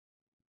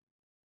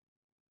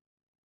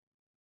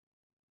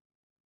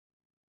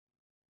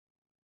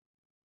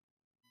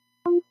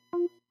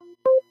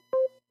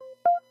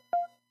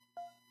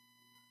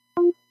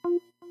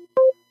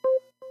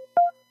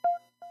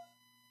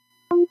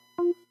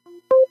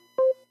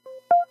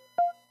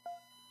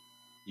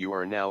You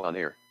are now on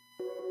air.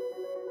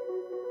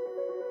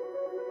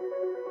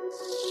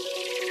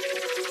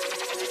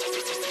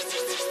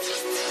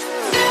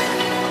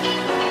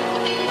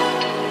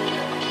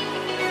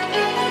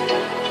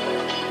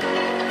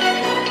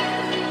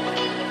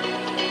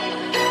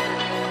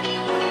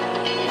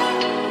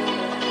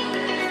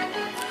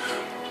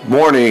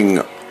 Morning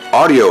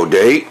audio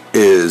date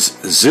is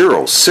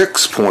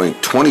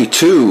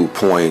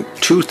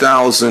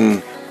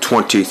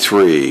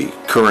 06.22.2023.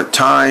 Current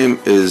time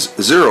is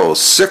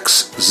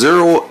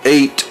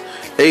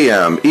 06:08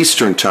 a.m.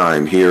 Eastern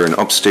Time here in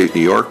upstate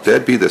New York.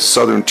 That'd be the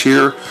southern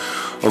tier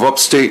of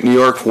upstate New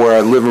York where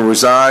I live and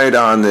reside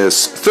on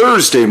this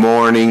Thursday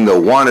morning, the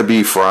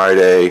wannabe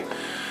Friday.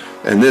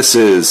 And this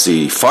is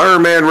the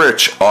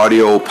FiremanRich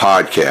audio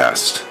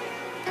podcast.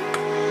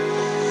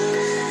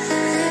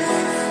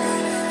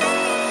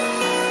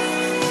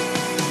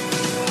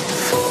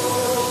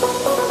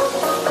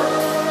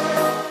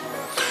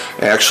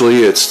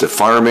 Actually, it's the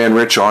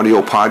FiremanRich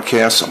audio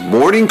podcast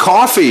morning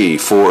coffee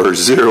for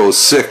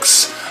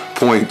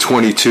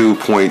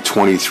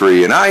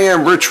 06.22.23. And I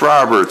am Rich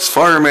Roberts,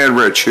 Fireman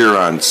Rich, here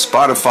on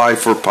Spotify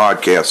for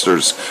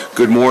podcasters.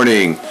 Good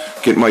morning.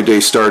 Getting my day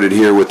started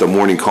here with the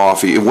morning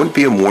coffee. It wouldn't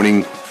be a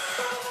morning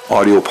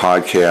audio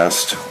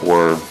podcast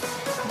or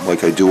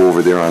like I do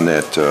over there on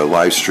that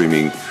live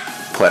streaming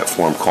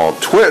platform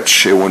called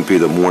Twitch. It wouldn't be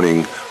the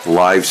morning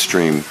live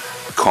stream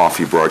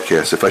coffee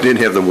broadcast if I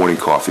didn't have the morning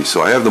coffee.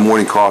 So I have the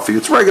morning coffee.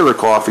 It's regular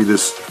coffee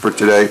for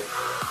today.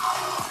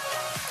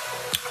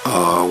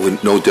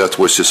 With no death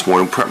wish this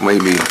morning.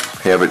 Maybe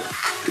have it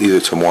either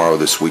tomorrow or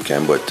this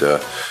weekend, but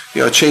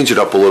change it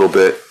up a little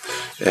bit.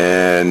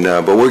 And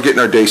but we're getting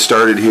our day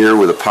started here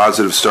with a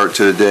positive start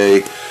to the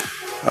day.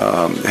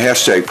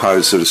 Hashtag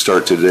positive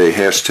start to the day.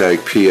 Hashtag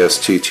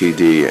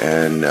PSTTD.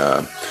 And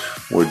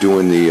we're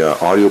doing the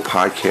audio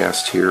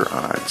podcast here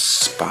on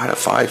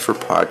Spotify for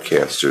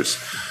podcasters.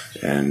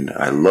 And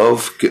I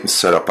love getting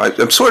set up.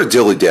 I'm sort of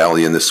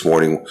dilly-dallying this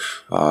morning.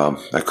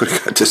 I could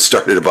have got this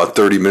started about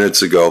 30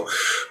 minutes ago.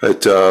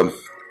 But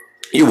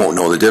you won't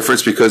know the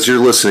difference because you're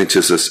listening to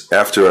this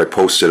after I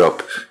post it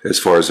up as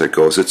far as that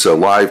goes. It's a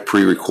live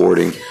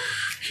pre-recording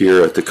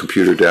here at the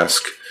computer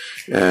desk.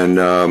 And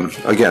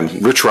again,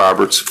 Rich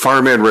Roberts,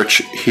 Fireman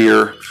Rich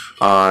here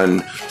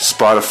on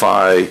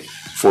Spotify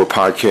for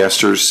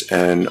podcasters.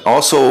 And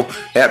also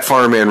at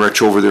Fireman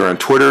Rich over there on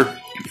Twitter.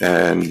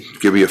 And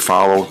give me a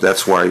follow.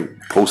 That's where I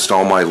post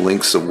all my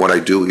links of what I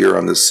do here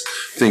on this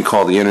thing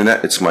called the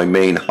internet. It's my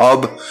main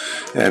hub,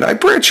 and I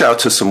branch out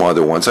to some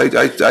other ones.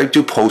 I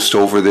do post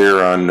over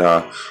there on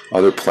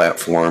other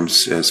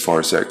platforms as far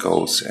as that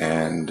goes,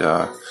 and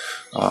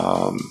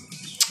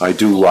I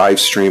do live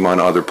stream on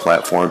other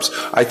platforms.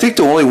 I think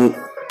the only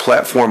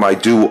platform I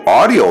do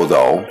audio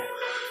though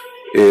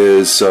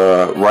is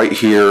right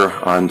here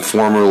on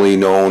formerly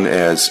known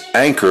as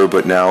Anchor,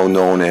 but now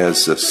known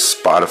as the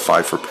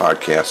Spotify for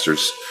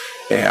Podcasters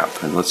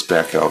app. And let's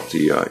back out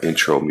the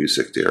intro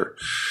music there.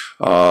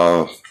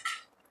 And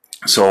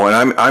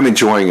I'm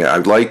enjoying it.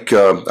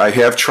 I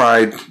have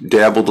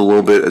dabbled a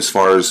little bit as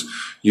far as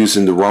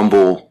using the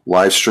Rumble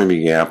live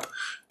streaming app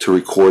to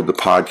record the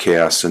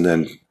podcast and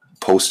then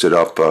post it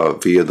up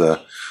via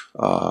the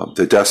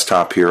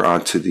desktop here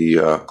onto the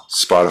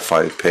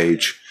Spotify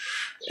page.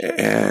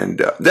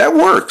 And that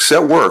works,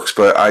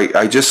 but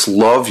I just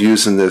love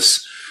using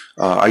this.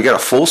 I got a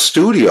full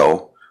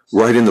studio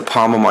right in the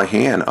palm of my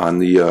hand on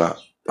the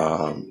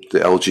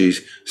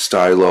LG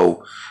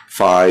Stylo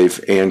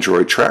 5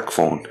 Android track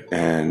phone,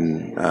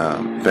 and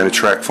been a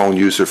track phone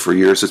user for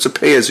years. It's a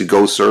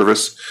pay-as-you-go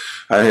service.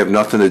 I have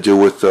nothing to do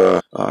with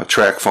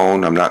track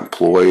phone. I'm not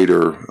employed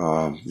or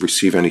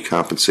receive any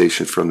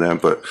compensation from them,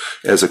 but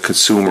as a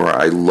consumer,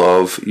 I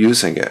love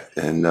using it,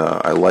 and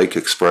I like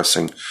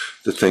expressing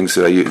the things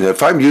that I use. And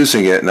if I'm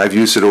using it, and I've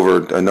used it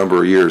over a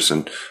number of years,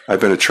 and I've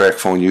been a track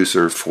phone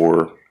user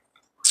for,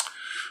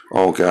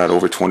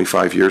 over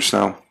 25 years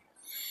now.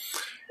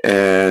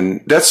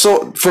 And that's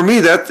so, for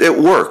me, that it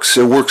works.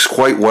 It works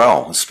quite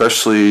well,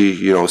 especially,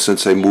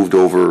 since I moved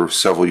over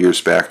several years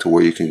back to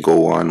where you can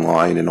go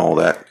online and all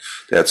that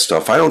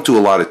stuff. I don't do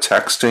a lot of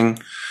texting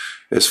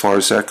as far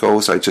as that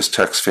goes. I just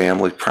text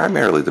family,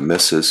 primarily the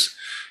missus.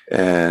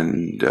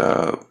 And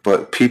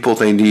but people,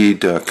 they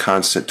need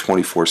constant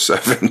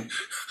 24/7.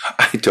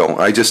 I don't.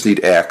 I just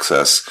need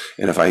access.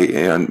 And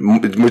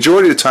the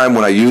majority of the time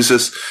when I use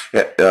this,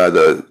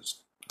 the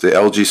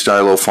LG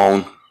Stylo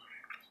phone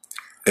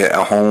at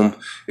home,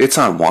 it's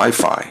on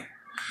Wi-Fi.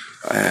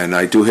 And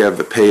I do have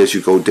the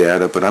pay-as-you-go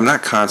data, but I'm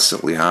not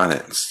constantly on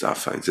it and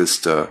stuff. I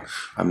just,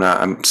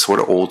 I'm sort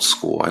of old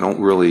school.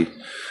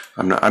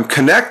 I'm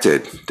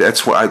connected.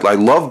 That's what I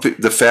love,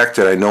 the fact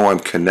that I know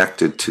I'm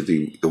connected to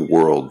the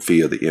world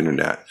via the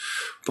internet.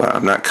 But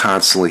I'm not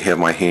constantly have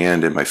my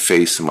hand and my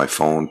face and my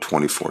phone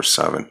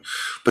 24/7.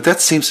 But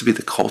that seems to be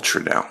the culture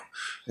now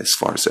as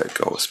far as that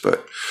goes.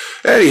 But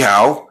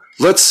anyhow,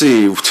 let's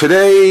see.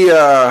 Today,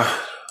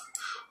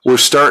 we're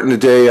starting the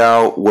day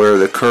out where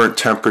the current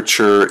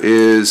temperature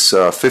is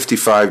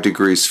 55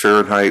 degrees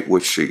Fahrenheit,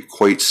 which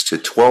equates to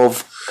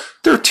 12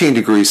 13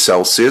 degrees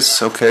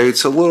Celsius. Okay,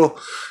 it's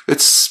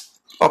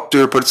up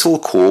there, but it's a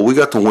little cool. We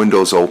got the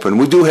windows open.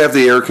 We do have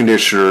the air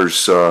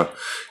conditioners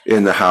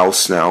in the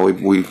house now.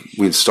 We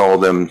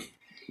installed them,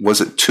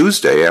 was it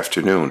Tuesday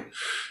afternoon?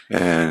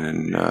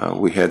 And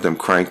we had them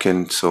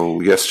cranking.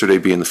 So yesterday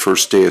being the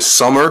first day of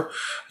summer,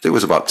 I think it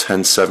was about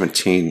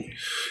 10:17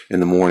 in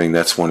the morning.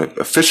 That's when it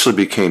officially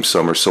became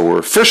summer. So we're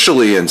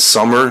officially in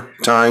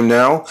summertime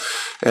now.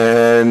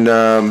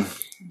 And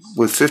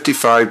with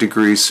 55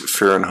 degrees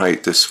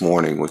Fahrenheit this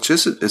morning, which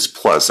is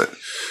pleasant.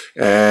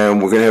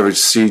 And we're going to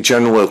see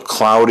generally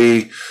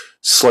cloudy,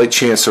 slight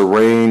chance of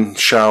rain,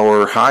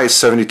 shower, high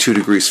 72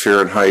 degrees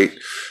Fahrenheit.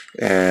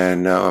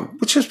 And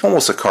which is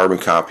almost a carbon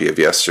copy of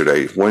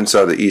yesterday. Winds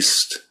out of the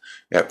east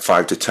at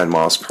 5 to 10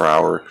 miles per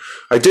hour.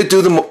 I did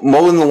do the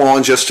mowing the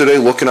lawns yesterday.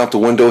 Looking out the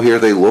window here,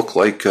 they look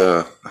like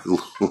you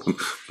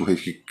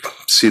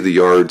see the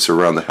yards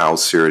around the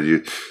house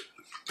here.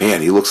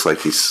 Man, he looks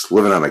like he's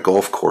living on a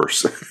golf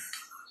course.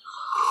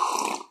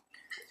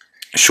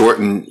 Short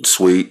and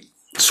sweet.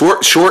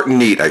 Short and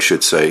neat, I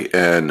should say.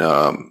 And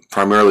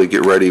primarily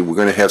get ready. We're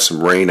going to have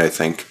some rain, I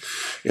think,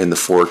 in the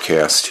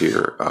forecast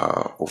here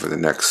over the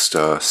next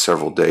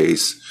several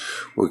days.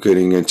 We're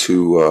getting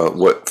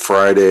into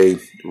Friday,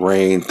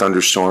 rain,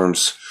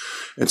 thunderstorms,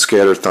 and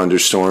scattered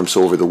thunderstorms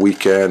over the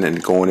weekend,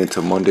 and going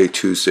into Monday,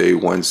 Tuesday,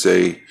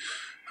 Wednesday,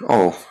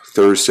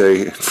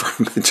 Thursday,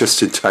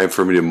 just in time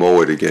for me to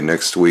mow it again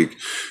next week.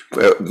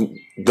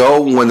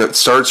 Though when it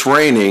starts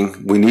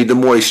raining, we need the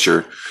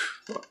moisture.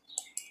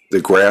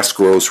 The grass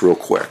grows real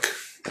quick.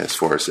 As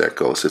far as that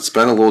goes, it's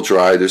been a little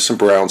dry. There's some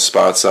brown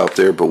spots out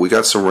there, but we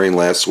got some rain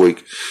last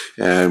week,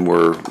 and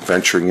we're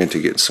venturing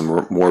into getting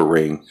some more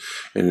rain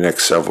in the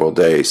next several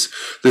days.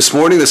 This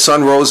morning, the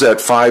sun rose at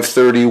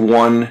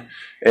 5:31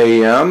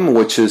 a.m.,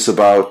 which is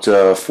about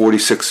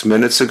 46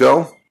 minutes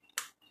ago,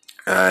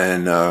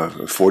 and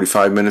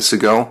 45 minutes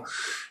ago,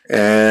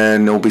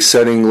 and it'll be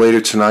setting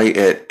later tonight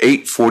at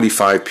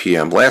 8:45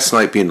 p.m. Last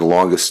night being the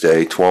longest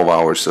day, 12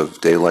 hours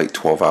of daylight,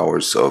 12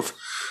 hours of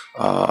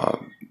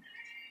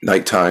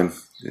nighttime.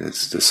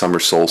 It's the summer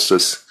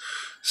solstice.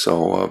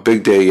 So a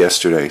big day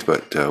yesterday,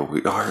 but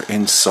we are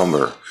in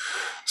summer.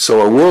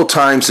 So our world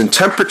times and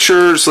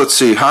temperatures, let's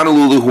see,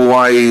 Honolulu,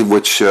 Hawaii,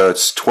 which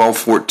it's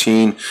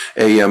 12:14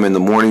 a.m. in the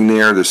morning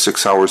there. They're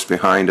 6 hours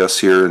behind us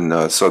here in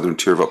the southern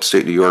tier of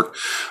upstate New York.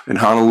 In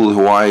Honolulu,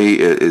 Hawaii,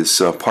 it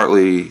is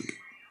partly,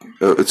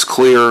 it's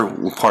clear,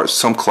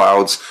 some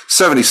clouds,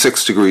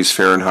 76 degrees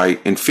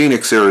Fahrenheit. In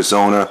Phoenix,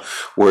 Arizona,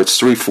 where it's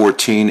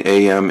 3:14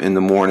 a.m. in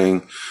the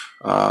morning,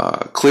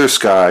 clear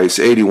skies,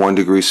 81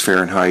 degrees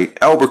Fahrenheit.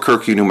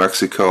 Albuquerque, New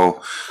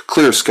Mexico,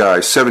 clear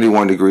skies,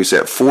 71 degrees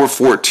at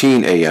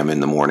 4:14 a.m. in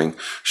the morning.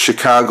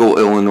 Chicago,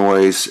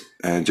 Illinois,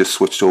 and just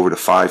switched over to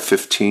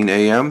 5:15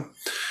 a.m.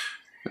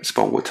 That's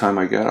about what time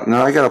I got up.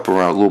 No, I got up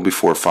around a little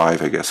before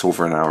 5, I guess,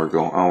 over an hour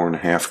ago, hour and a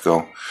half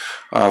ago.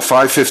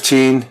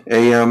 5:15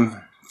 a.m.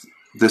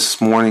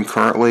 this morning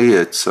currently.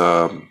 It's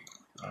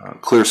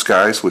clear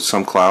skies with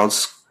some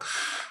clouds.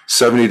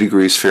 70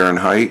 degrees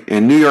Fahrenheit.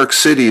 In New York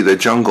City, the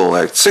jungle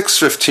at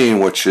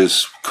 6:15, which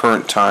is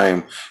current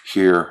time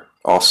here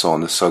also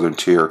in the southern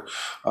tier.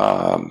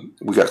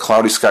 We got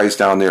cloudy skies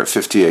down there at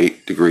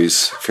 58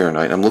 degrees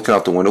Fahrenheit. I'm looking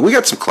out the window. We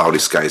got some cloudy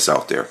skies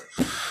out there.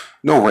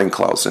 No rain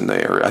clouds in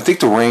the area. I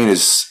think the rain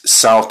is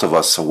south of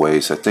us a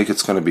ways. I think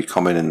it's going to be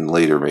coming in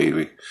later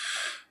maybe.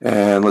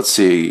 And let's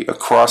see,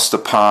 across the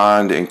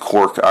pond in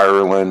Cork,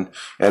 Ireland,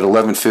 at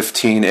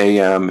 11:15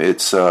 a.m.,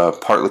 it's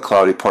partly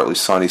cloudy, partly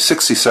sunny,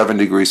 67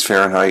 degrees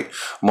Fahrenheit.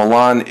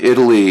 Milan,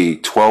 Italy,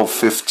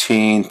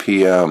 12:15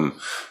 p.m.,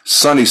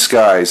 sunny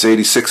skies,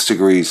 86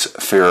 degrees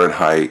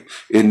Fahrenheit.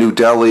 In New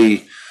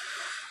Delhi,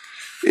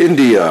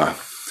 India,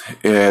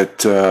 at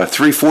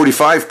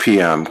 3:45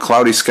 p.m.,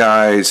 cloudy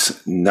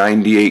skies,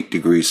 98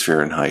 degrees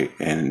Fahrenheit.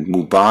 And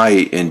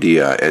Mumbai,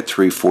 India, at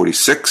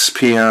 3:46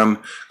 p.m.,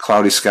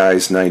 cloudy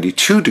skies,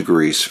 92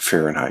 degrees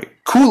Fahrenheit.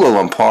 Kuala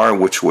Lumpur,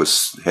 which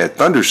had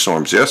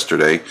thunderstorms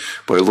yesterday,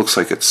 but it looks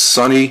like it's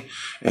sunny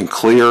and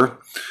clear.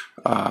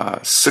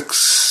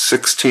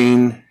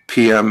 6:16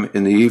 p.m.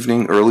 in the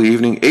evening, early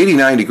evening,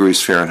 89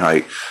 degrees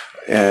Fahrenheit.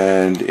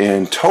 And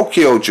in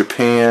Tokyo,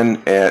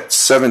 Japan, at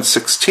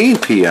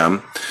 7:16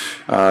 p.m.,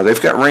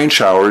 they've got rain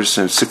showers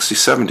and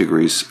 67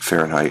 degrees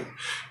Fahrenheit.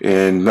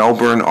 In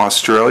Melbourne,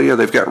 Australia,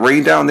 they've got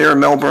rain down there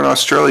in Melbourne,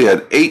 Australia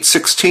at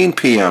 8:16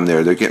 p.m.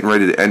 there. They're getting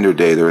ready to end their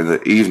day. They're in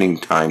the evening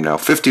time now.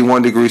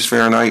 51 degrees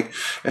Fahrenheit.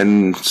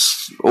 And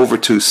over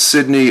to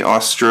Sydney,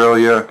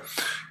 Australia,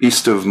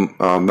 east of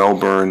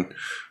Melbourne,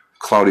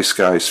 cloudy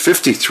skies,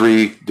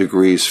 53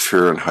 degrees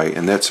Fahrenheit.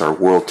 And that's our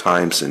world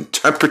times and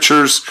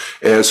temperatures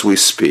as we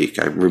speak.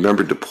 I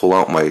remembered to pull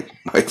out my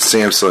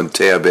Samsung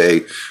Tab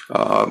A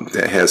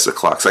that has the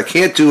clocks. I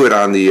can't do it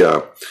on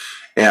the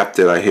app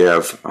that I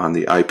have on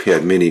the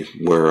iPad mini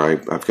where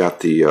I've got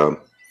the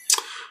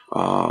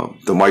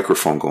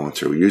microphone going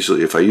through.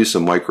 Usually if I use the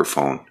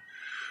microphone,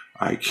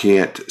 I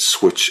can't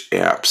switch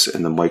apps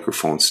and the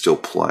microphone still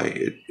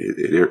play.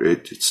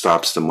 It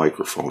stops the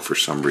microphone for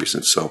some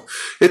reason. So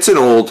it's an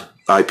old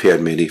iPad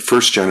mini,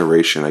 first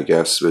generation, I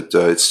guess, but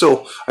I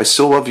still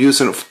love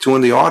using it,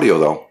 doing the audio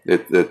though.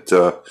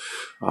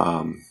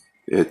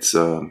 It's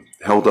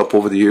held up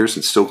over the years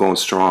and still going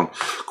strong.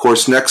 Of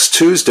course, next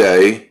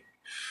Tuesday,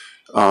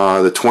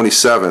 the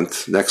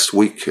 27th,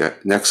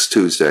 next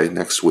Tuesday,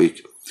 next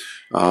week,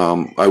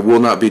 I will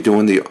not be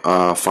doing the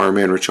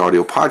FiremanRich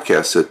audio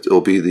podcast.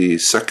 It'll be the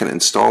second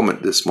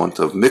installment this month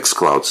of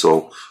Mixcloud,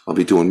 so I'll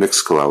be doing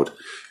Mixcloud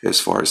as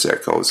far as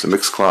that goes. The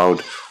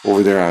Mixcloud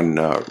over there on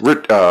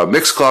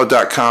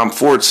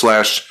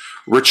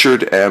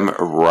mixcloud.com/Richard M.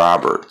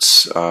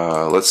 Roberts.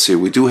 Let's see,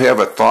 we do have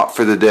a thought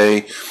for the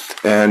day,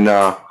 and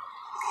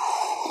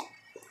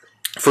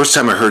first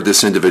time I heard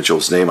this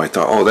individual's name, I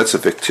thought, oh, that's a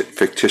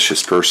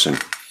fictitious person.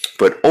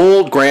 But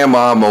old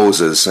Grandma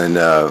Moses, and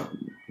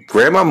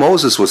Grandma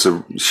Moses was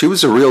a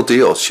real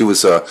deal. She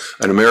was an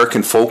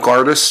American folk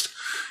artist.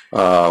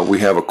 We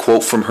have a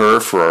quote from her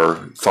for our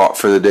thought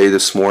for the day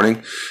this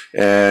morning.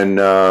 And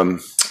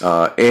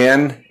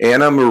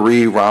Anna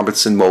Marie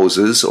Robinson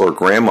Moses, or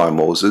Grandma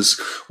Moses,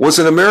 was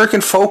an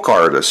American folk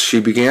artist. She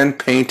began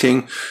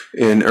painting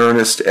in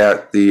earnest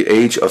at the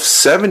age of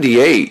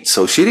 78,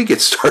 so she didn't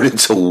get started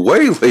until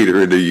way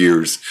later in the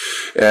years,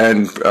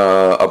 and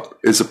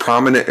is a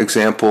prominent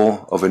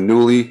example of a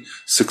newly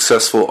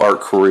successful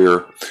art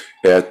career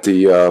at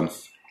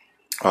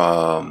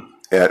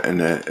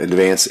an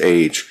advanced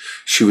age.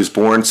 She was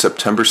born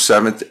September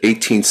 7th,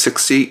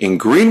 1860 in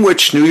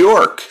Greenwich, New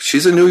York.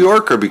 She's a New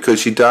Yorker because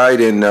she died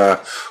in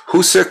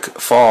Hoosick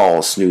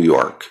Falls, New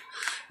York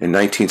in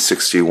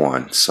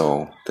 1961.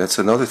 So that's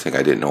another thing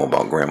I didn't know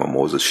about Grandma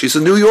Moses. She's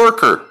a New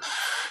Yorker.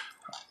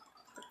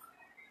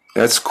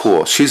 That's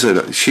cool. She's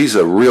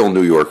a real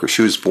New Yorker.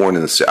 She was born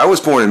in the city. I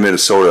was born in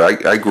Minnesota.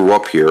 I grew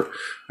up here.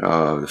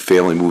 The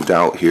family moved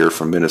out here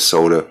from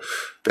Minnesota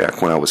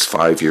back when I was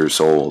 5 years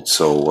old.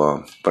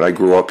 So, but I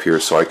grew up here,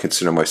 so I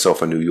consider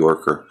myself a New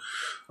Yorker,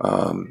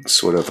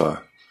 sort of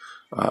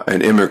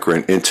an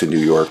immigrant into New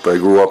York. But I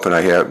grew up, and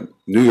I have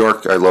New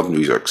York. I love New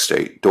York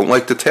State. Don't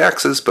like the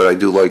taxes, but I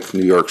do like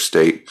New York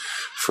State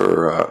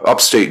for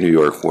upstate New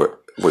York,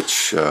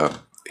 which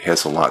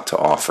has a lot to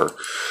offer.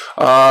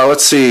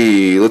 Let's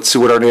see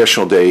what our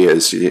national day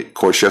is. Of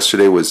course,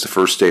 yesterday was the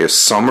first day of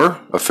summer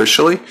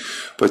officially,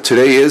 but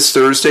today is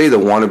Thursday, the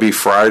wannabe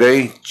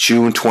Friday,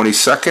 June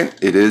 22nd.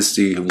 It is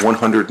the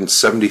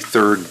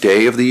 173rd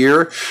day of the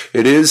year.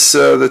 It is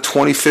the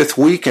 25th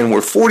week, and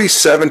we're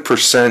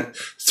 47%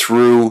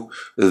 through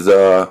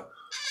the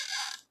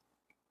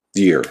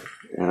year.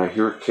 And I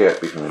hear a cat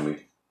behind me.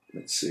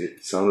 Let's see,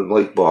 it sounded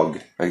like Bug.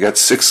 I got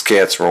 6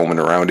 cats roaming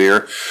around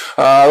here.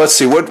 Let's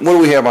see, what do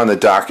we have on the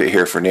docket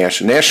here for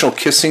National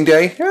Kissing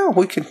Day? Yeah,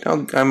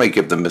 I might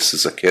give the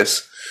missus a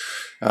kiss.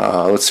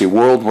 Let's see,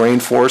 World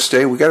Rainforest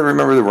Day. We got to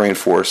remember the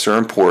rainforests. They're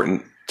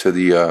important to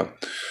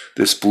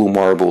this Blue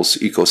Marbles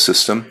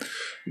ecosystem.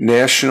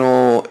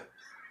 National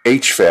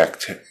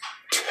HVAC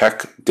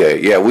Tech Day.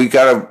 Yeah, you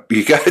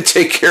gotta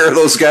take care of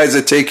those guys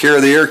that take care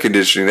of the air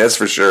conditioning. That's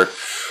for sure.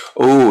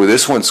 Oh,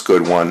 this one's a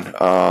good one.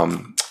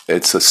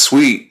 It's a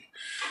sweet.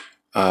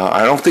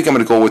 I don't think I'm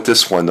going to go with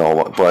this one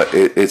though, but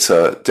it's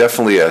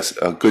definitely a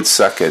good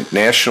second.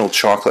 National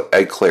Chocolate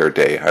Eclair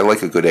Day. I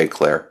like a good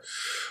eclair.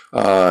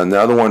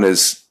 Another one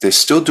is they're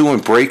still doing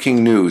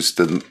breaking news.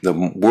 The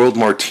World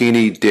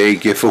Martini Day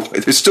giveaway.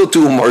 They're still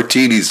doing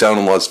martinis down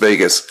in Las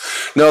Vegas.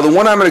 No, the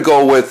one I'm going to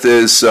go with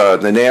is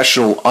the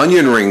National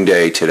Onion Ring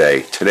Day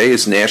today. Today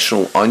is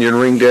National Onion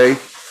Ring Day,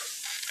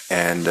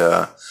 and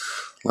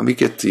let me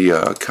get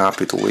the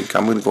copy of the link.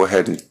 I'm going to go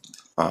ahead and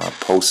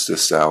post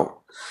this out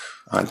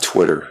on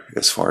Twitter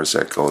as far as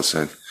that goes.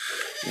 And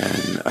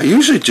I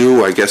usually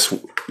do, I guess,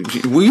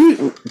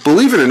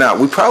 believe it or not,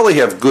 we probably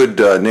have good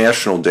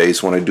national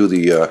days when I do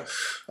the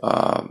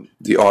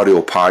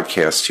audio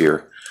podcast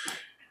here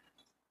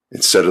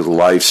instead of the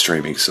live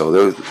streaming. So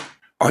those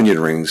onion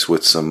rings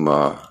with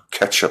some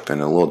ketchup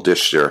and a little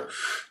dish there.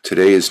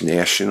 Today is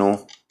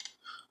National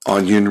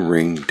Onion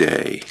Ring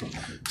Day.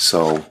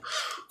 So,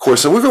 of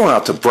course, we're going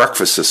out to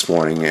breakfast this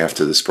morning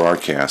after this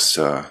broadcast.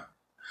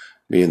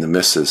 Me and the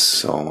missus.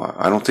 So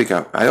I don't think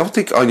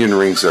onion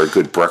rings are a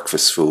good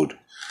breakfast food.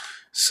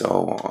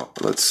 So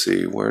let's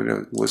see,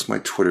 where's my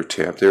Twitter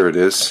tab? There it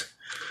is.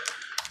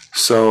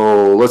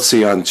 So let's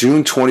see, on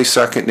June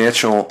 22nd,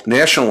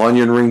 National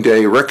Onion Ring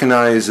Day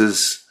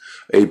recognizes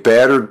a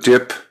battered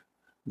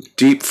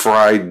deep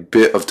fried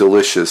bit of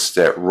delicious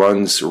that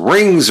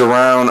rings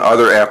around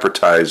other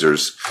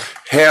appetizers.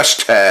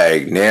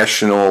 Hashtag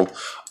National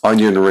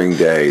Onion Ring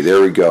Day.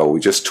 There we go. We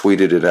just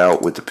tweeted it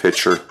out with the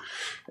picture.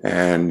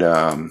 And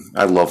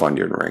I love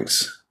onion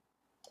rings.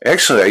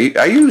 Actually,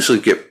 I usually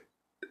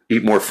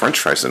eat more French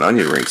fries than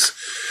onion rings.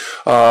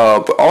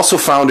 But also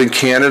found in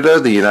Canada,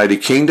 the United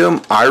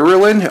Kingdom,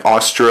 Ireland,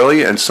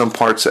 Australia, and some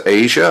parts of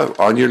Asia.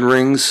 Onion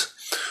rings,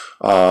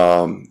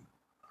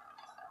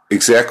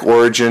 exact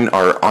origin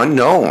are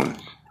unknown.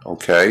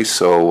 Okay,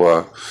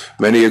 so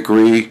many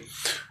agree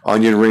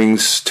onion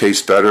rings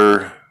taste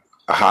better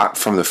hot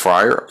from the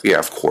fryer? Yeah,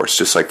 of course,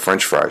 just like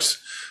French fries.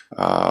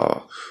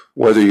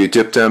 Whether you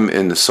dip them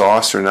in the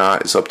sauce or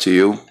not is up to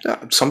you.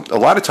 A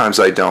lot of times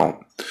I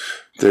don't.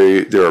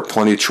 There are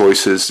plenty of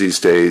choices these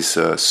days,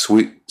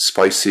 sweet,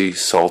 spicy,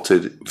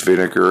 salted,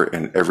 vinegar,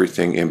 and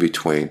everything in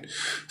between.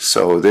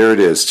 So there it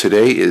is.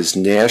 Today is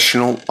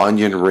National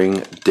Onion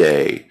Ring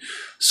Day.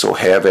 So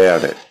have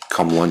at it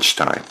come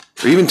lunchtime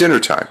or even dinner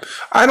time.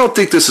 I don't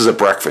think this is a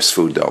breakfast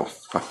food, though.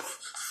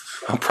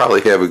 I'll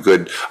probably have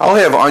I'll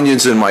have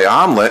onions in my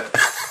omelet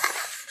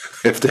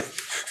if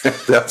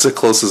that's the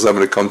closest I'm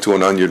going to come to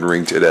an onion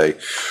ring today.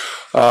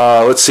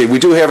 Let's see. We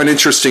do have an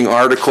interesting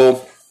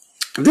article.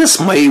 This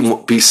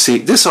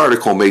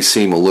article may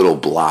seem a little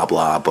blah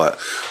blah, but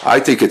I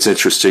think it's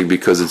interesting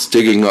because it's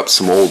digging up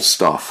some old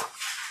stuff.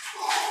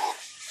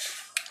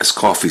 This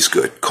coffee's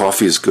good.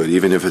 Coffee is good,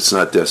 even if it's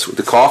not Death Wish.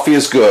 The coffee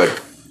is good,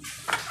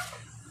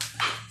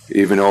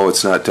 even though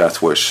it's not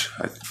Death Wish.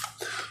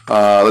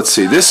 Let's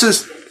see. This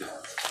is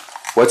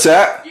what's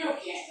that? You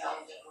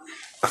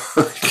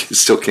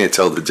still can't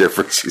tell the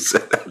difference. She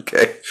said,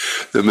 "Okay."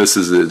 The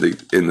missus is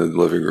in the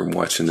living room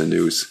watching the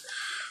news.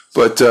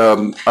 But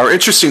our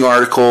interesting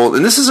article,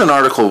 and this is an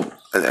article,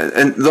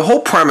 and the whole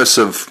premise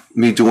of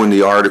me doing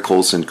the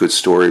articles and good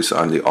stories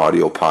on the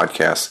audio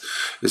podcast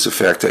is the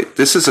fact that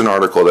this is an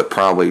article that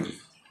probably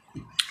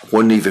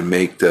wouldn't even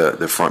make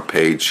the front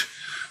page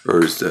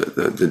or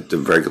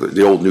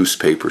the old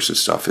newspapers and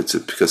stuff. It's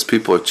because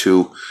people are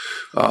too.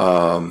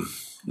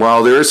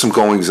 Well, there is some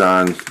goings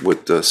on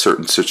with a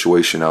certain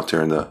situation out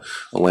there in the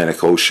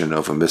Atlantic Ocean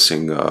of a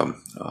missing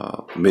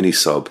mini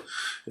sub.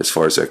 As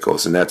far as that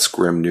goes, and that's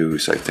grim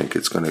news. I think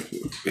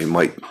it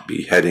might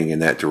be heading in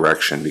that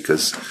direction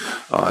because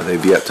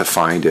they've yet to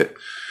find it.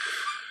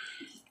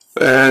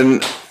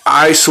 And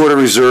I sort of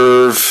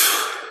reserve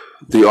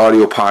the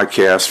audio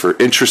podcast for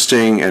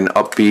interesting and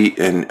upbeat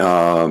and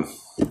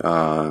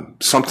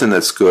something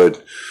that's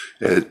good.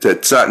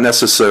 That's not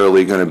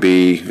necessarily going to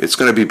be. It's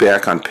going to be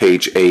back on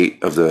page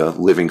 8 of the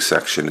living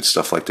section and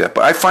stuff like that.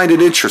 But I find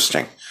it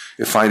interesting.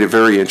 I find it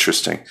very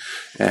interesting,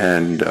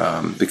 and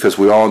because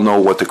we all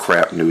know what the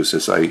crap news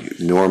is. I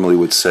normally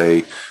would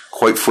say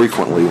quite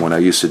frequently when I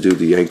used to do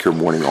the Anchor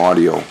Morning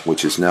Audio,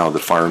 which is now the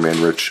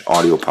FiremanRich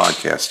audio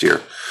podcast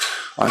here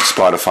on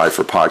Spotify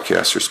for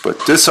podcasters.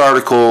 But this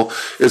article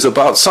is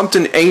about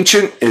something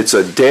ancient. It's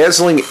a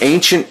dazzling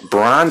ancient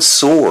bronze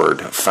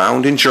sword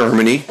found in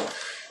Germany.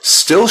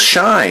 Still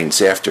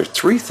shines after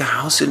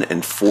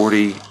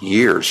 3,040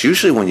 years.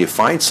 Usually when you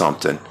find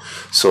something.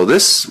 So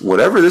this,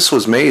 whatever this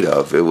was made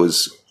of, it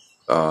was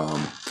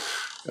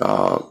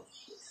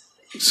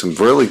some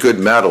really good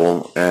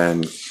metal,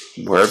 and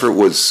wherever it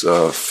was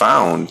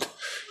found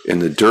in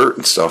the dirt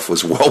and stuff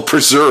was well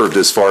preserved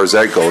as far as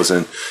that goes.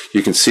 And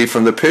you can see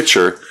from the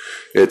picture,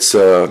 it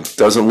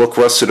doesn't look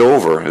rusted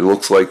over. It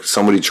looks like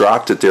somebody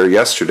dropped it there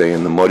yesterday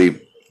in the muddy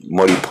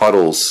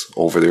puddles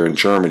over there in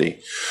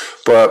Germany.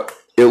 But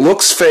it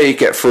looks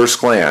fake at first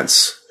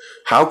glance.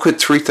 How could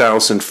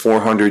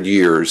 3,400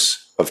 years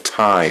of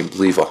time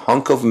leave a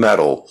hunk of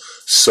metal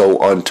so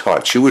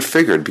untouched? You would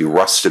figure it'd be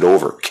rusted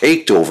over,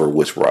 caked over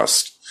with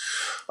rust.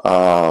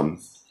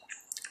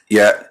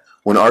 Yet,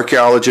 when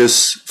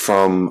archaeologists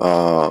from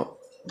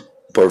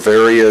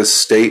Bavaria's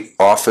State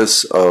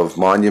Office of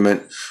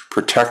Monument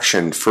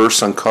Protection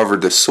first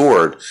uncovered the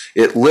sword,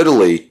 it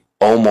literally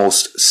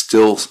almost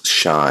still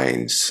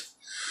shines.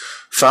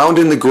 Found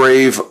in the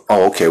grave,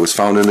 it was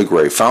found in the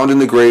grave. Found in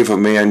the grave of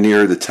a man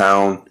near the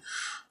town.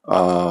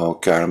 Oh,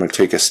 God, I'm going to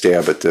take a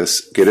stab at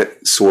this. Get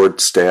it?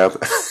 Sword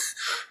stab.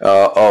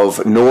 Of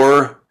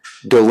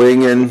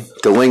Nordlingen.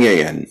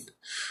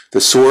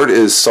 The sword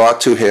is thought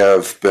to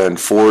have been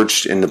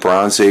forged in the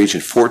Bronze Age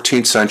in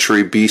 14th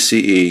century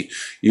BCE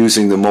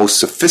using the most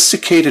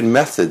sophisticated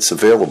methods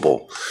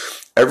available.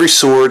 Every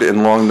sword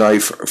and long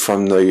knife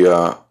from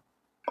the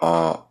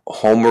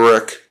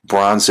Homeric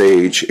Bronze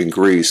Age in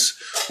Greece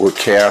were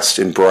cast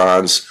in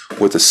bronze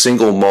with a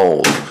single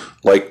mold,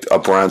 like a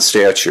bronze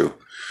statue.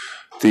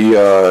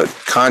 The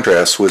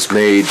contrast was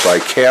made by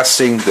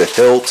casting the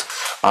hilt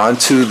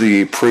onto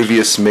the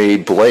previous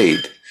made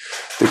blade.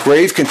 The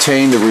grave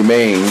contained the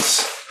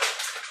remains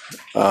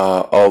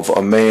of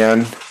a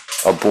man,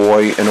 a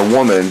boy, and a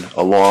woman,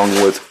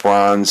 along with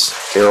bronze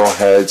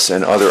arrowheads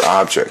and other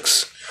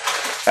objects.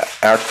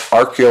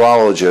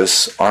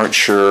 Archaeologists aren't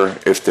sure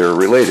if they're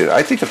related.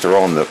 I think if they're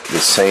all in the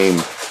same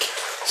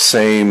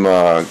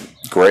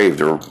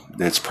grave,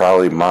 it's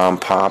probably mom,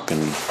 pop,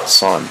 and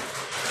son.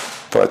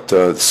 But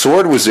the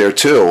sword was there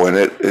too, and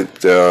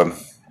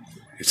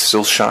it's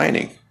still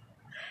shining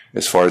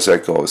as far as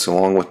that goes,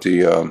 along with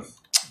the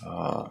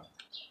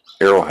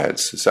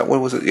arrowheads. Is that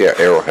what was it? Yeah,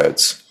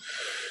 arrowheads.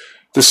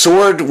 The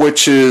sword,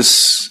 which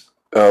has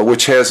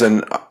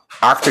an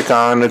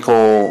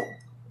octagonal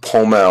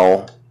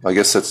pommel, I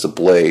guess that's the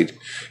blade,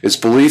 is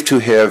believed to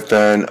have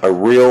been a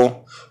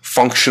real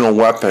functional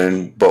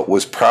weapon, but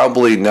was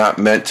probably not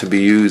meant to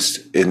be used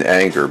in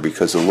anger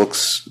because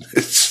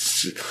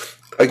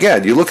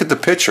again, you look at the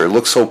picture, it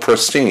looks so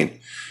pristine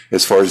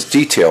as far as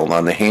detail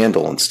on the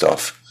handle and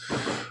stuff.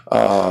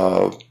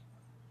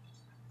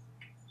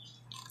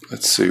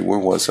 let's see, where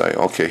was I?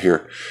 Okay,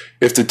 here.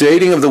 If the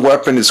dating of the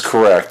weapon is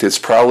correct, it's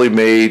probably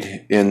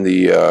made in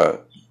the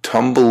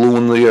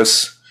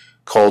Tumbalunius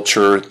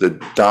culture, the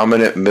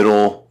dominant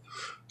Middle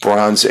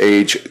Bronze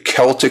Age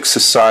Celtic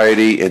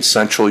society in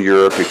Central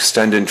Europe,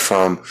 extending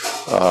from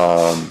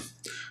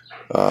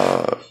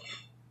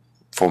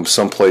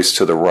someplace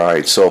to the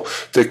right. So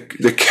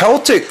the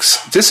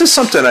Celtics, this is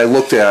something I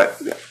looked at,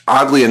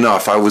 oddly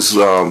enough. I was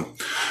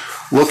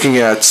looking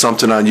at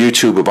something on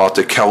YouTube about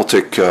the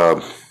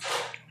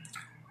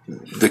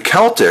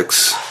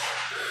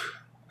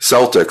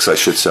Celtics, I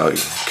should say.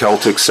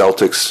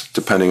 Celtics,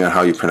 depending on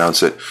how you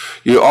pronounce it.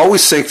 You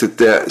always think that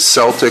the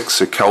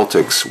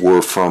Celtics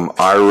were from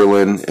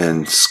Ireland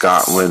and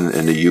Scotland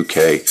and the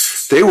UK.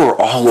 They were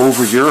all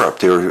over Europe.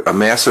 They were a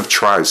massive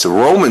tribes. The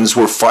Romans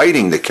were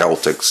fighting the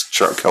Celtic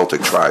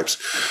tribes.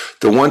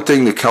 The one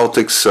thing the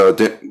Celtics,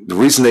 the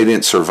reason they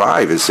didn't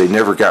survive is they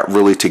never got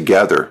really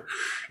together.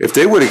 If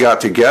they would have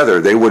got together,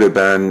 they would have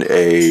been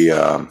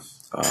a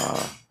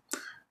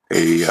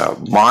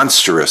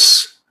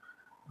monstrous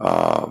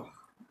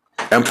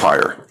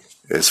empire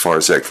as far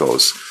as that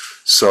goes.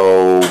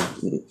 So,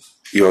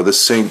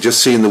 this thing,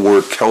 just seeing the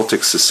word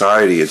Celtic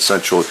society in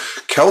Central,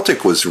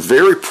 Celtic was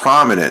very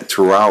prominent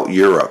throughout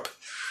Europe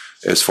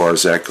as far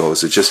as that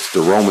goes. It just,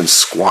 the Romans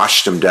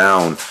squashed them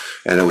down,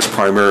 and it was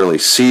primarily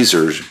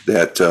Caesar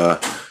that,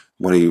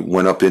 when he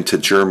went up into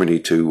Germany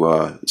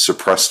to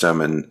suppress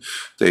them, and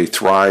they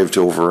thrived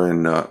over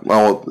in,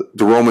 the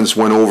Romans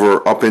went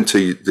over up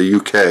into the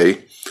UK,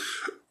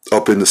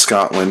 up into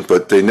Scotland,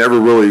 but they never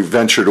really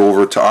ventured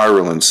over to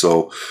Ireland.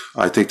 So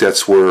I think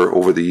that's where,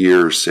 over the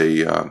years,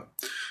 they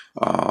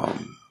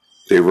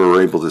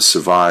were able to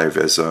survive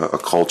as a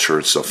culture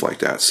and stuff like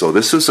that. So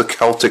this is a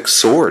Celtic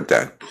sword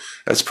then.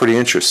 That's pretty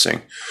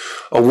interesting.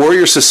 A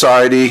warrior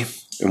society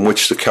in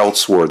which the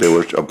Celts were. There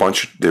were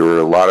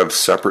a lot of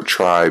separate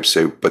tribes,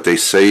 but they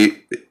say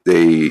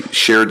they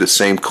shared the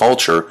same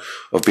culture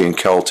of being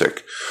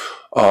Celtic.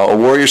 A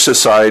warrior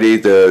society,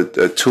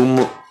 the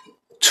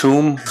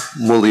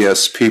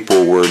Tumulus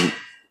people were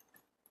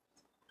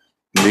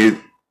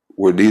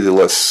neither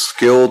less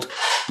skilled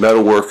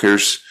metal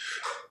workers,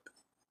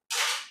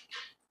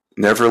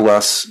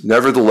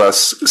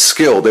 nevertheless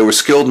skilled. They were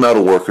skilled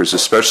metal workers,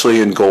 especially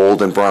in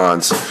gold and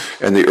bronze,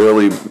 and the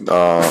early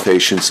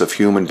patients of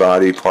human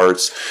body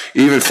parts,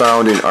 even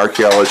found in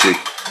archaeology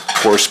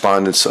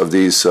correspondence of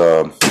these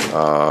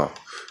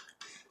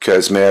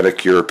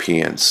charismatic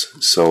Europeans.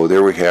 So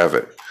there we have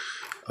it.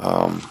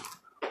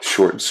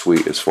 Short and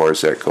sweet as far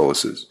as that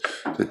goes. Is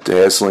the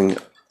dazzling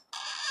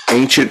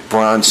ancient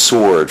bronze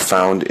sword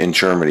found in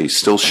Germany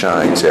still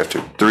shines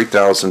after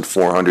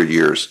 3,400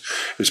 years.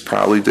 It's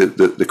probably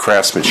the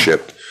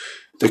craftsmanship,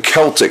 the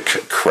Celtic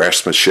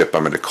craftsmanship,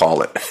 I'm going to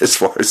call it, as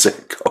far as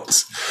that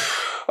goes.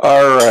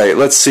 All right,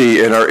 let's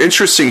see. In our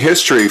interesting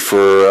history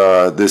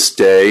for this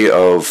day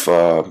of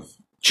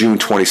June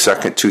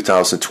 22nd,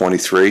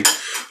 2023,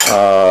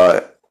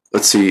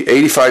 let's see,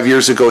 85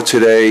 years ago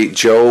today,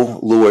 Joe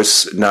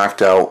Louis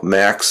knocked out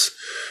Max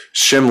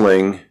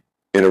Schmeling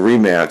in a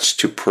rematch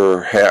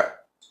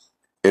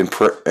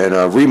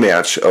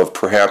of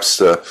perhaps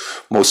the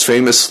most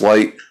famous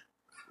light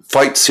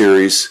fight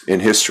series in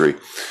history.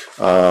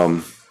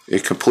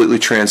 It completely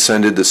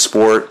transcended the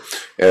sport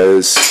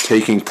as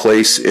taking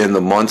place in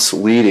the months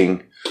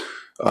leading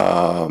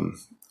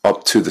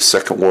up to the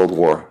Second World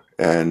War.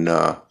 And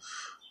I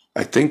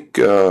think...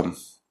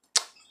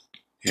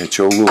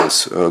 Joe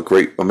Louis, a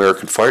great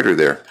American fighter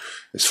there,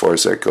 as far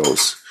as that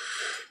goes.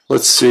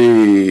 Let's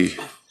see.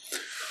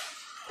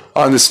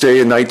 On this day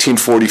in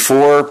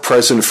 1944,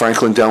 President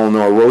Franklin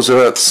Delano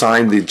Roosevelt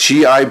signed the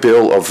GI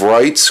Bill of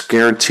Rights,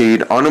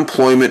 guaranteed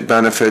unemployment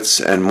benefits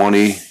and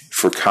money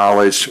for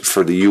college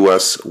for the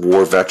U.S.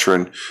 war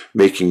veteran,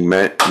 making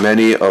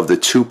many of the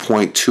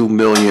 2.2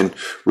 million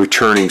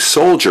returning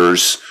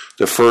soldiers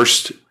the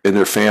first in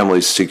their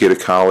families to get a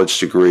college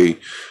degree.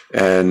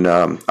 And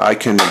I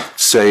can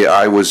say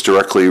I was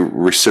directly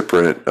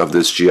recipient of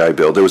this GI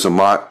Bill. There was when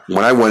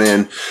I went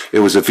in, it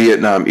was a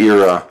Vietnam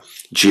era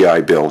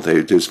GI Bill.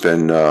 There's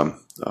been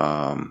how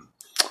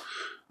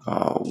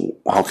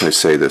can I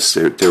say this?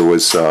 There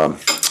was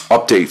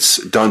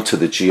updates done to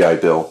the GI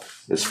Bill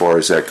as far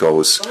as that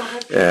goes.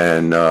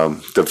 And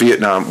the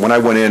Vietnam, when I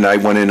went in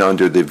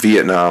under the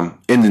Vietnam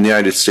in the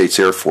United States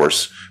Air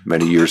Force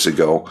many years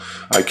ago.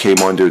 I came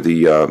under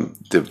the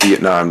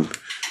Vietnam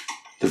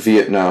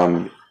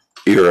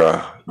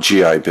era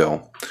GI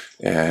Bill,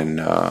 and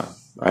I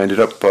ended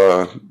up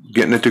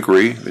getting a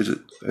degree, a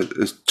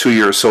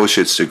 2-year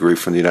associate's degree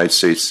from the United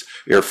States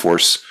Air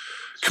Force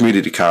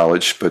Community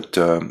College, but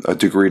a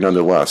degree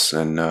nonetheless.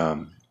 And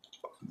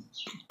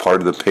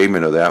part of the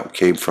payment of that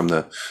came from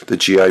the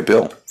GI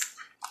Bill,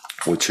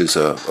 which is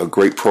a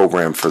great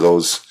program for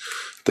those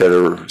that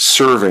are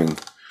serving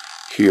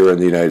here in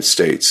the United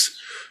States.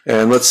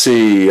 And let's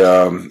see,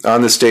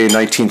 on this day in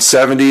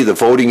 1970, the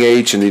voting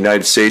age in the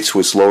United States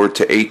was lowered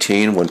to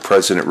 18 when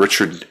President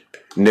Richard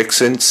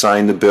Nixon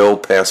signed the bill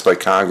passed by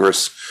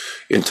Congress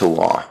into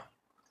law.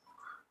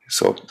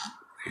 So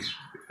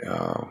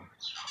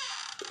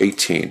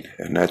 18,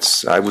 and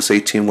I was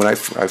 18 when I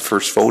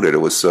first voted. It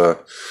was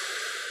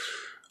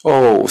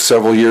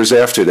several years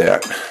after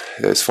that,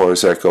 as far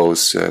as that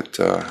goes, that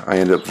I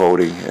ended up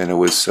voting, and it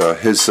was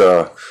his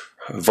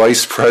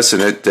vice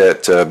president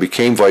that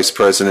became vice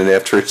president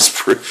after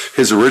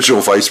his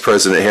original vice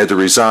president had to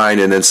resign,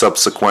 and then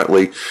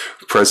subsequently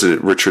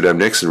President Richard M.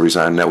 Nixon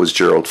resigned, and that was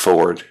Gerald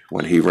Ford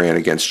when he ran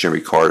against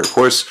Jimmy Carter. Of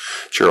course,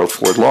 Gerald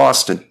Ford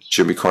lost, and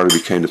Jimmy Carter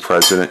became the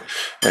president,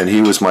 and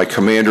he was my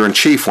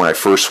commander-in-chief when I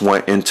first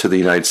went into the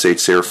United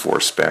States Air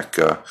Force back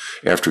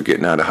after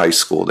getting out of high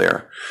school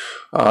there.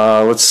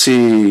 Let's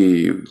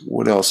see,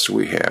 what else do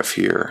we have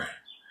here?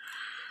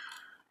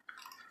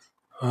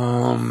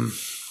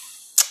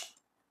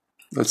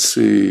 Let's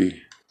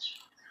see.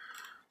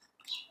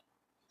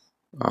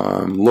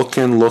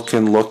 Looking,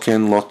 and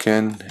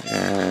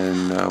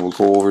we'll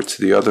go over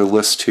to the other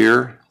list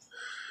here.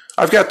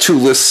 I've got two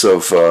lists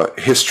of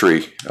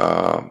history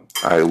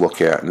I look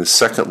at, and the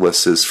second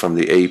list is from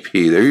the AP.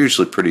 They're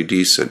usually pretty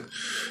decent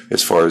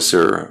as far as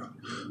their...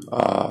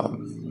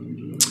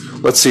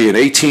 let's see, in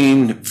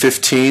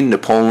 1815,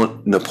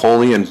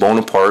 Napoleon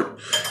Bonaparte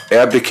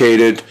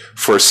abdicated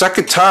for a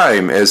second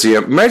time as the...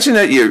 Imagine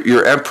that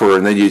you're emperor,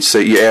 and then you'd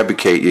say you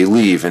abdicate, you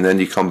leave, and then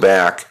you come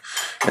back.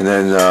 And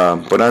then,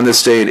 but on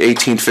this day in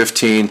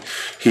 1815,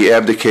 he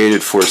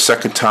abdicated for a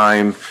second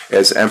time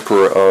as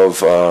emperor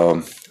of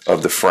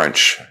the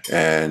French.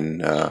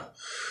 And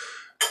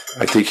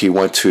I think he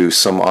went to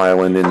some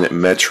island in the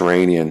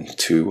Mediterranean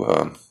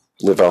to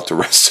live out the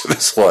rest of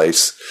his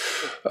life.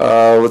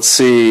 Let's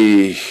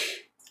see.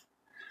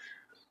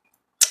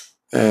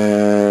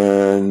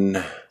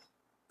 And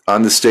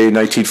on this day in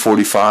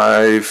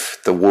 1945,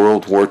 the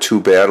World War II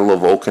Battle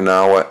of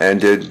Okinawa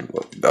ended.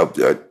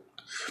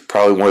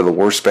 Probably one of the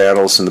worst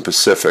battles in the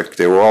Pacific.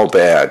 They were all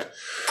bad,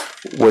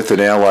 with an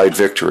Allied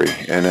victory.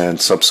 And then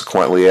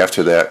subsequently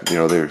after that,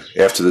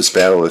 after this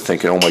battle, they're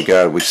thinking, oh my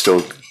God,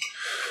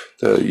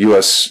 the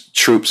U.S.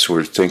 troops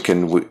were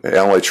thinking,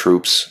 Allied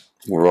troops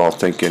were all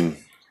thinking,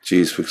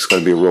 geez, it's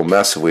going to be a real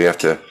mess if we have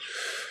to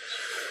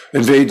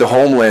invade the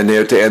homeland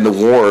there to end the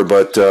war.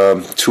 But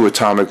 2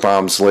 atomic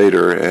bombs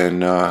later,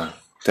 and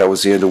that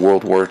was the end of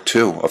World War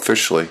II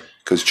officially,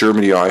 because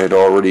Germany had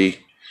already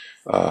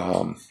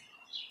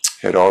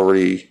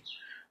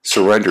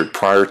surrendered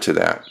prior to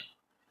that.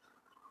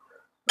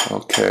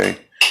 Okay.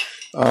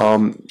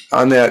 On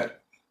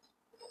that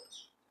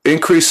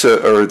increase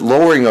or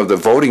lowering of the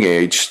voting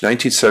age,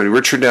 1970,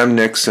 Richard M.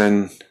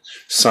 Nixon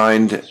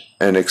signed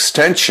an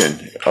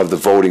extension of the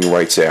Voting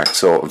Rights Act,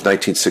 so of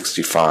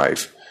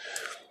 1965.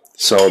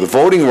 So the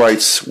voting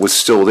rights was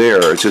still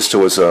there, just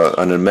there was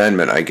an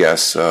amendment, I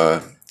guess,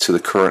 to the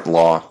current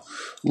law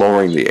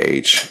lowering the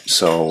age.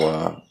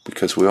 So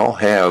because we all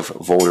have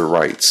voter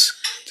rights,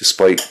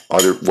 despite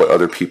what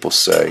other people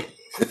say.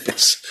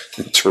 It's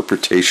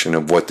interpretation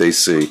of what they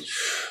see.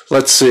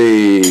 Let's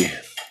see.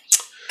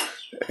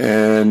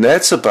 And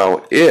that's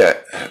about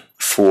it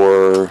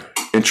for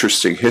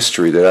interesting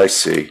history that I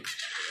see.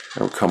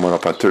 And we're coming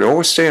up on 30. Oh,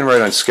 we're staying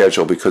right on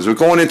schedule because we're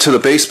going into the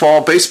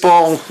baseball.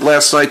 Baseball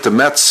last night, the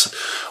Mets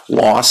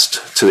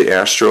lost to the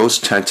Astros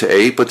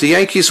 10-8, but the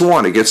Yankees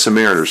won against the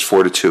Mariners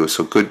 4-2.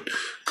 So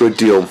good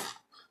deal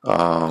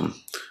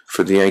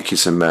for the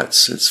Yankees and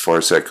Mets as far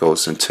as that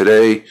goes. And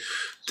today,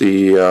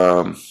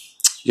 the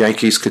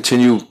Yankees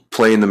continue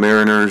playing the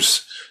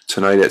Mariners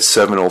tonight at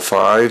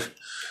 7:05,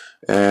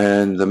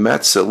 and the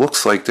Mets, it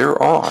looks like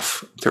they're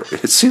off.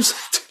 It seems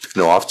like they've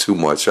been off too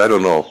much. I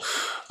don't know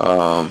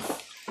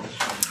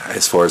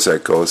as far as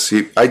that goes.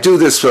 I do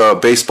this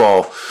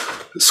baseball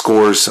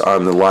scores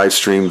on the live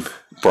stream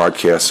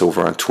broadcast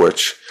over on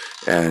Twitch,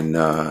 and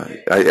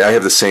I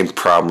have the same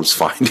problems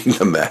finding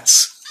the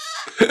Mets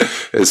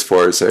as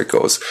far as that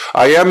goes.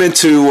 I am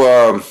into,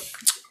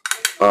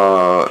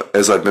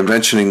 as I've been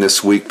mentioning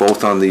this week,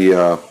 both on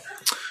the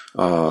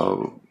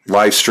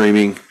live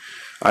streaming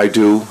I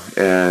do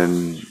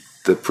and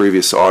the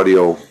previous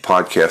audio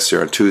podcast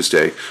here on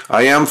Tuesday.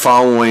 I am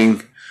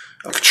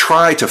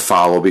try to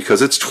follow,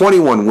 because it's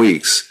 21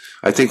 weeks.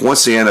 I think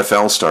once the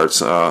NFL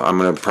starts, I'm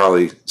going to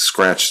probably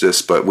scratch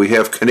this, but we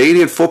have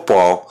Canadian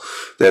football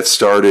that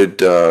started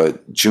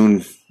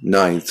June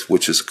 9th,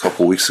 which is a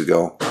couple weeks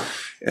ago,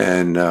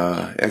 and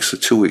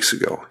actually 2 weeks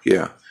ago.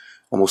 Yeah,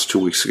 almost 2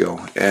 weeks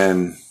ago.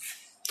 And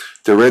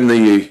they're in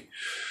the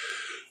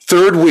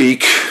third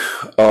week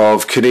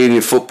of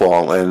Canadian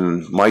football,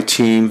 and my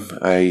team,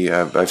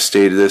 I've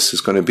stated this,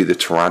 is going to be the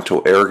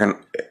Toronto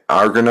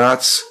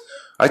Argonauts.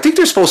 I think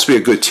they're supposed to be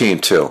a good team,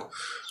 too.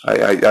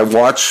 I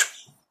watch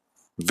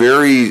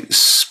very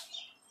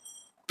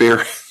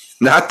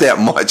not that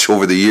much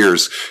over the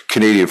years,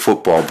 Canadian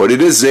football, but it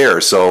is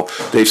there. So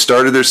they've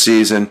started their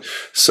season.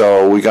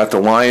 So we got the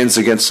Lions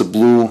against the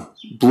Blue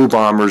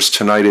Bombers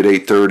tonight at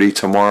 8:30.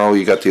 Tomorrow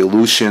you got the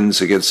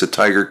Aleutians against the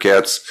Tiger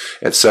Cats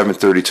at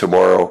 7:30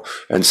 tomorrow.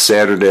 And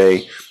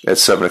Saturday at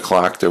 7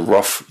 o'clock, the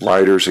Rough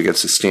Riders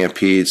against the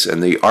Stampedes.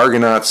 And the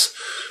Argonauts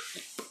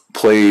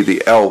play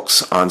the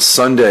Elks on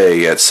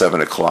Sunday at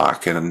 7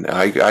 o'clock. And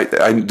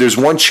there's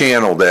one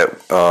channel that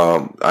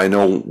I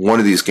know one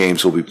of these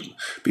games will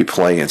be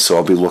playing, so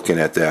I'll be looking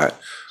at that.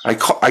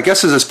 I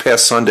guess it's this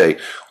past Sunday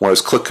when I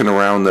was clicking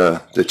around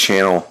the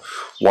channel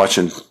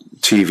watching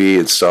TV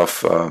and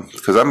stuff,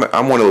 because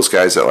I'm one of those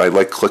guys that I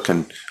like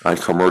clicking on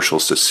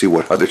commercials to see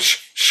what other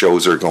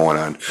shows are going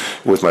on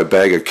with my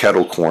bag of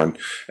kettle corn.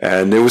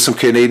 And there was some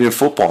Canadian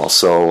football,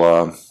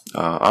 so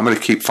I'm going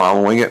to keep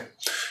following it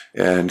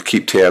and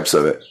keep tabs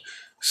of it.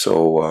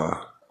 So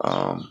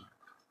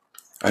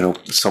I know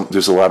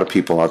there's a lot of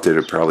people out there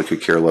that probably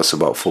could care less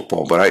about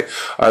football, but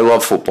I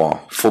love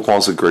football.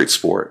 Football's a great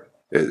sport.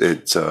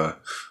 It's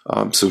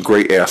some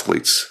great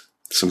athletes,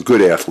 some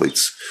good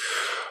athletes.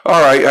 All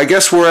right, I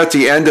guess we're at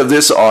the end of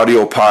this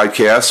audio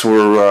podcast.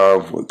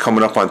 We're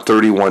coming up on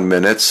 31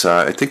 minutes.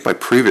 I think my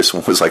previous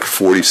one was like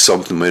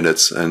 40-something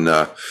minutes, and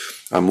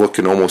I'm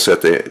looking almost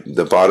at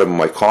the bottom of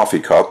my coffee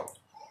cup.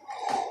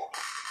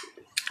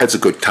 That's a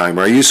good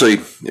timer. I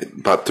usually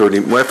about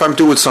 30. Well, if I'm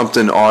doing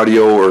something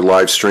audio or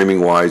live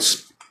streaming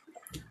wise,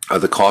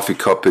 the coffee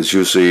cup is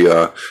usually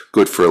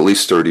good for at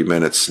least 30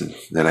 minutes, and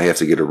then I have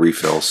to get a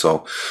refill.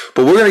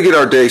 But we're going to get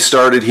our day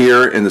started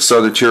here in the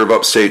southern tier of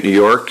upstate New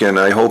York, and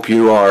I hope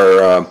you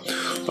are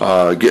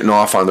getting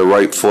off on the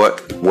right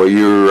foot where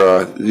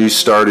you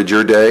started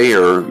your day,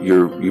 or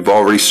you've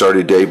already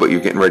started your day, but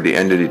you're getting ready to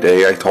end the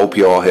day. I hope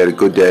you all had a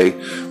good day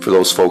for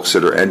those folks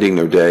that are ending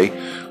their day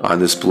on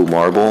this blue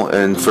marble,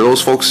 and for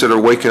those folks that are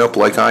waking up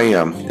like I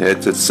am.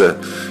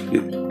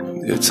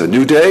 It's a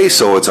new day,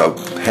 so it's a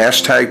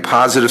hashtag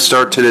positive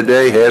start to the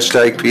day,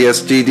 hashtag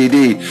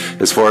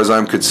PSDDD, as far as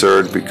I'm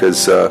concerned,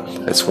 because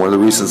that's one of the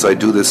reasons I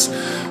do this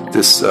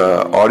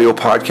audio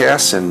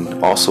podcast,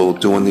 and also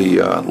doing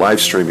the live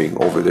streaming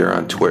over there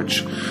on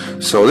Twitch.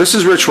 So this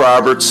is Rich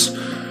Roberts,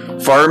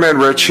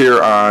 FiremanRich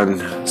here on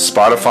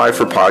Spotify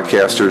for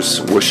podcasters,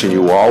 wishing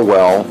you all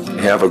well.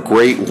 Have a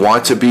great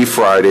Want to Be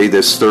Friday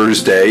this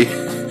Thursday,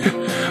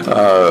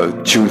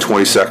 June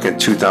 22nd,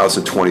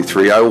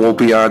 2023. I will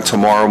be on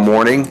tomorrow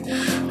morning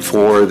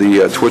for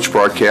the Twitch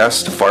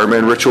broadcast.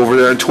 FiremanRich over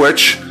there on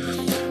Twitch.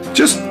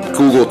 Just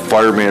Google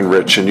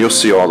FiremanRich and you'll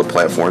see all the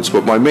platforms.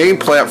 But my main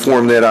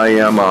platform that I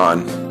am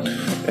on,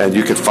 and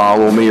you can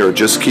follow me or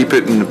just keep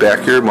it in the back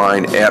of your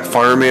mind, at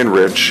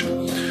FiremanRich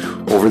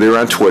over there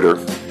on Twitter,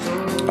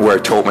 where I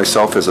told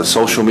myself as a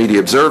social media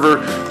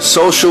observer,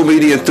 social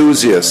media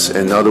enthusiast.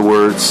 In other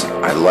words,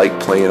 I like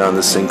playing on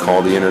this thing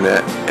called the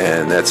internet,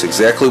 and that's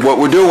exactly what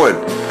we're doing,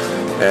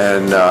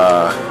 and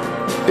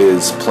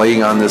is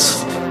playing on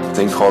this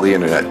thing called the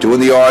internet, doing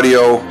the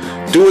audio,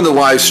 doing the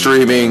live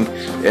streaming,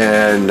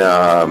 and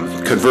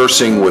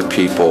conversing with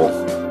people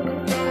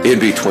in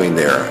between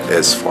there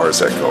as far as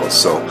that goes.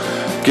 So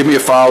give me a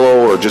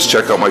follow or just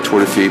check out my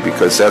Twitter feed,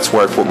 because that's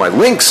where I put my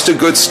links to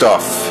good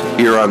stuff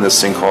here on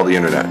this thing called the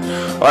internet.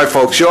 All right,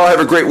 folks, you all have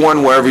a great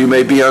one wherever you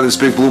may be on this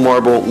big blue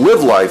marble.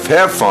 Live life,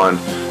 have fun.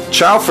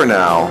 Ciao for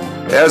now.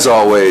 As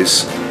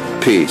always,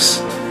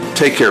 peace.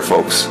 Take care,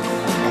 folks.